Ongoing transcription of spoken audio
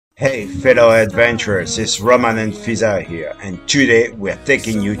Hey fellow adventurers, it's Roman and Fizah here, and today we're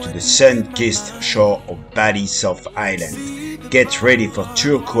taking you to the sun-kissed shore of Bali South Island. Get ready for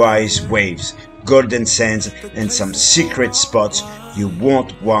turquoise waves, golden sands and some secret spots you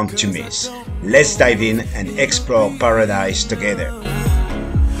won't want to miss. Let's dive in and explore paradise together.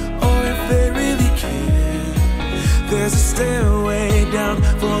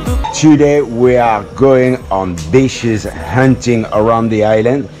 Today we are going on beaches hunting around the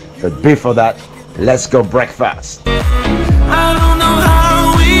island, but before that, let's go breakfast. I don't know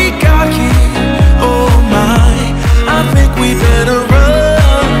how we got here. Oh my, I think we better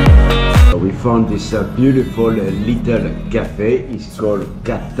run. We found this beautiful little cafe. It's called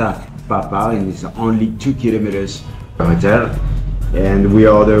Kuta and it's only 2 kilometers from the hotel. And we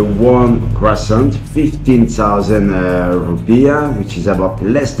ordered one croissant, 15,000 rupiah, which is about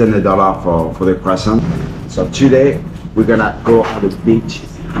less than $1 for the croissant. So today we're gonna go on the beach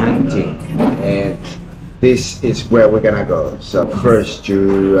hunting, and this is where we're gonna go. So first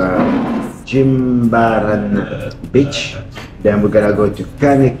to Jimbaran beach, then we're gonna go to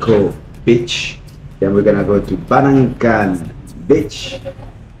Kaneko beach, then we're gonna go to Barangkan beach.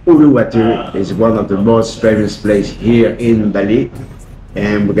 Uluwatu is one of the most famous places here in Bali,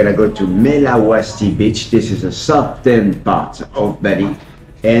 and we're gonna go to Melawati beach. This is the southern part of Bali,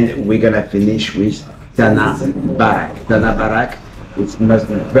 and we're gonna finish with Tanah Barak. Tanah Barak, it must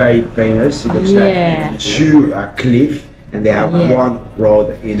be very famous. It looks like 2 cliffs, and they have one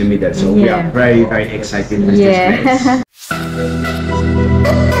road in the middle. So we are very excited with this place.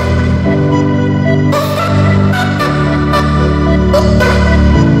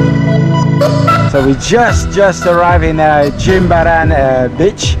 So we just arrived in Jimbaran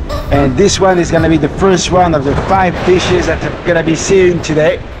beach, and this one is going to be the first one of the 5 beaches that we're going to be seeing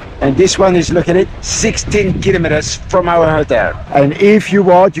today. And this one is located 16 kilometers from our hotel. And if you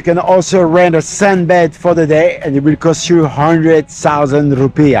want, you can also rent a sunbed for the day, and it will cost you 100,000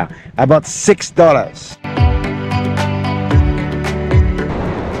 rupiah, about $6.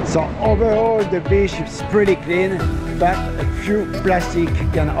 So overall the beach is pretty clean, but a few plastic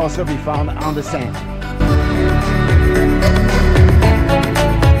can also be found on the sand.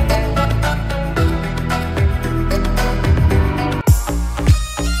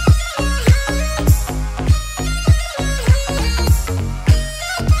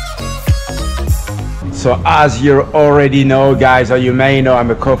 So as you already know, guys, or you may know, I'm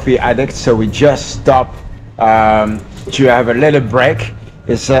a coffee addict, so we just stopped to have a little break.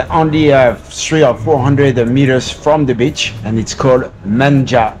 It's only 300 or 400 meters from the beach, and it's called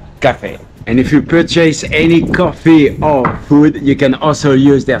Manja Cafe. And if you purchase any coffee or food, you can also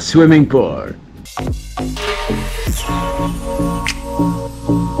use their swimming pool.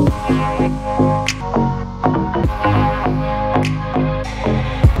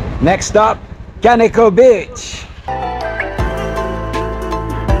 Next stop, Kaneko Beach.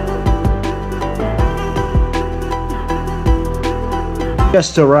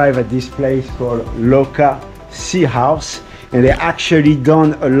 Just arrived at this place called Loka Sea House, and they actually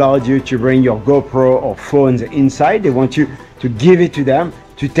don't allow you to bring your GoPro or phones inside. They want you to give it to them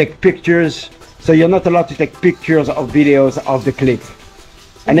to take pictures. So you're not allowed to take pictures or videos of the cliff.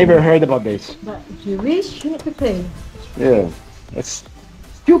 I never heard about this. But if you wish, you have to pay. Yeah, that's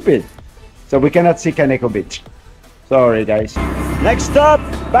stupid. So we cannot see Kaneko Beach. Sorry guys. Next stop,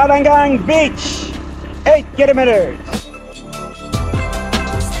 Balangang Beach, 8 kilometers.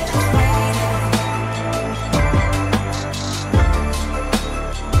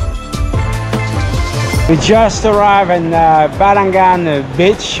 We just arrived in Balangan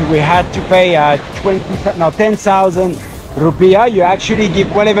beach. We had to pay 10,000 rupiah. You actually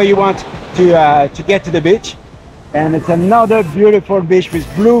give whatever you want to get to the beach. And it's another beautiful beach with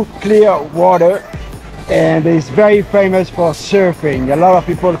blue, clear water. And it's very famous for surfing. A lot of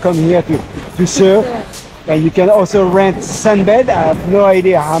people come here to surf. And you can also rent sunbed. I have no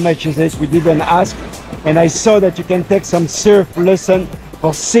idea how much is it. We didn't ask. And I saw that you can take some surf lesson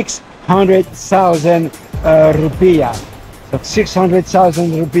for 600,000 rupiah. So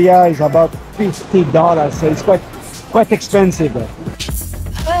 600,000 rupiah is about $50, so it's quite expensive.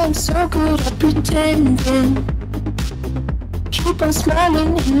 I am so good at pretending, keep on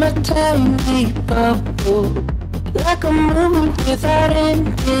smiling in my tiny bubble, like a movie without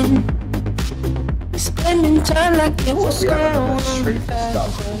ending, spending time like it was going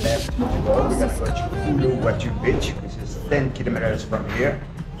fast. Left, we're gonna go to Uluwatu beach. This is 10 kilometers from here.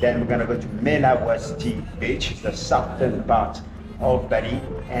 Then we're gonna go to Melawati beach, the southern part of Bali,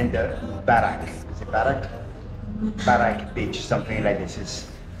 and Barak. Is it Barak? Barak beach, something like this. Is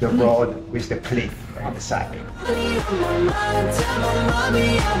the road with the cliff on the side.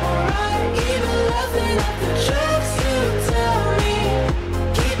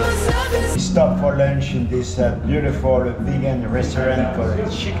 We stopped for lunch in this beautiful vegan restaurant called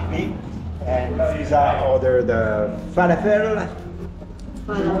Chickpea, and Fizah ordered the falafel.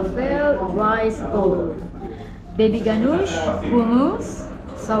 Falafel, rice bowl, baby ganoush, hummus,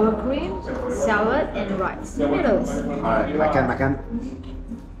 sour cream, salad, and rice noodles. Alright, makan.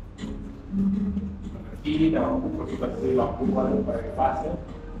 Yep.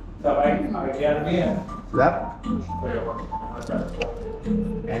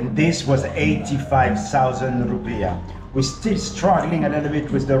 And this was 85,000 rupiah. We're still struggling a little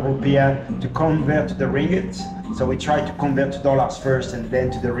bit with the rupiah to convert to the ringgit. So we try to convert to dollars first and then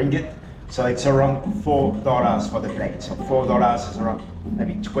to the ringgit. So it's around $4 for the plate. So $4 is around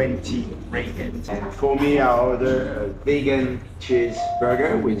maybe 20 ringgit. And for me, I ordered a vegan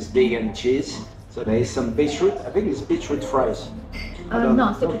cheeseburger with vegan cheese. So there is some beetroot. I think it's beetroot fries.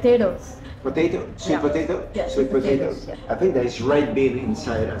 No, sweet potatoes. Potato? Sweet potato? Yeah, sweet potato. potatoes, yeah. I think there is red bean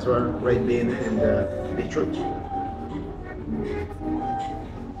inside as well. Red bean and beetroot.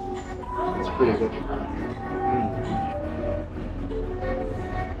 It's pretty good.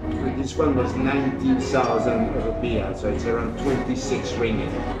 And this one was 90,000 rupiah, so it's around 26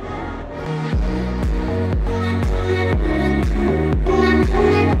 ringgit.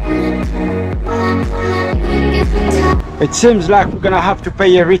 It seems like we're gonna have to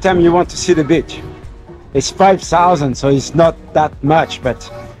pay every time you want to see the beach. It's 5,000, so it's not that much,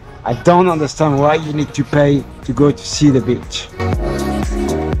 but I don't understand why you need to pay to go to see the beach.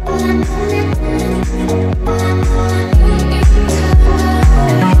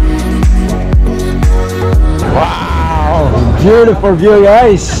 Wow, beautiful view,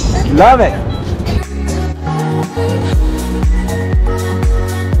 guys. Love it.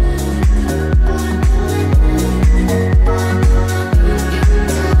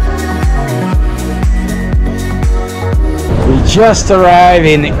 Just arrived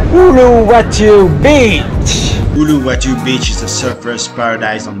in Uluwatu Beach. Uluwatu Beach is a surfer's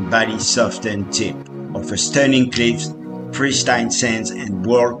paradise on Bali's southern tip, offers stunning cliffs, pristine sands and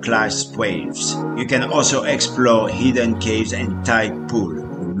world-class waves. You can also explore hidden caves and tide pool,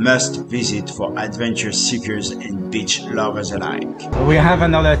 a must visit for adventure seekers and beach lovers alike. We have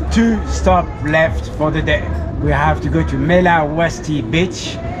another 2 stops left for the day. We have to go to Melawasti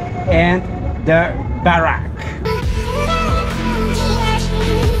Beach and the Barrack.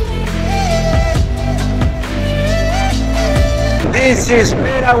 This is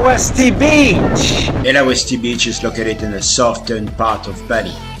Melawasti Beach. Melawasti Beach is located in the southern part of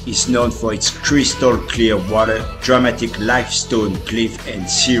Bali. It's known for its crystal clear water, dramatic limestone cliff and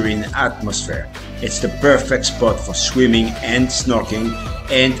serene atmosphere. It's the perfect spot for swimming and snorkeling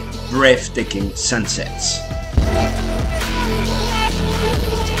and breathtaking sunsets.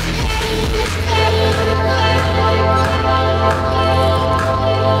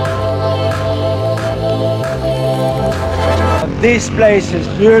 This place is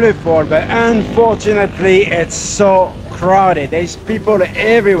beautiful, but unfortunately it's so crowded. There's people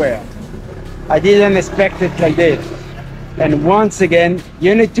everywhere. I didn't expect it like this. And once again,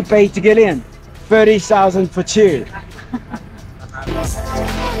 you need to pay to get in. 30,000 for 2.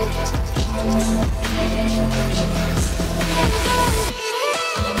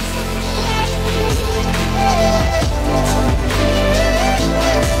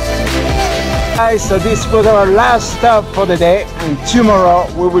 Guys, so this was our last stop for the day, and tomorrow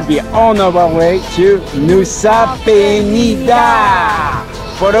we will be on our way to Nusa Penida.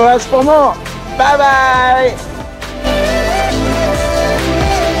 Follow us for more. Bye bye.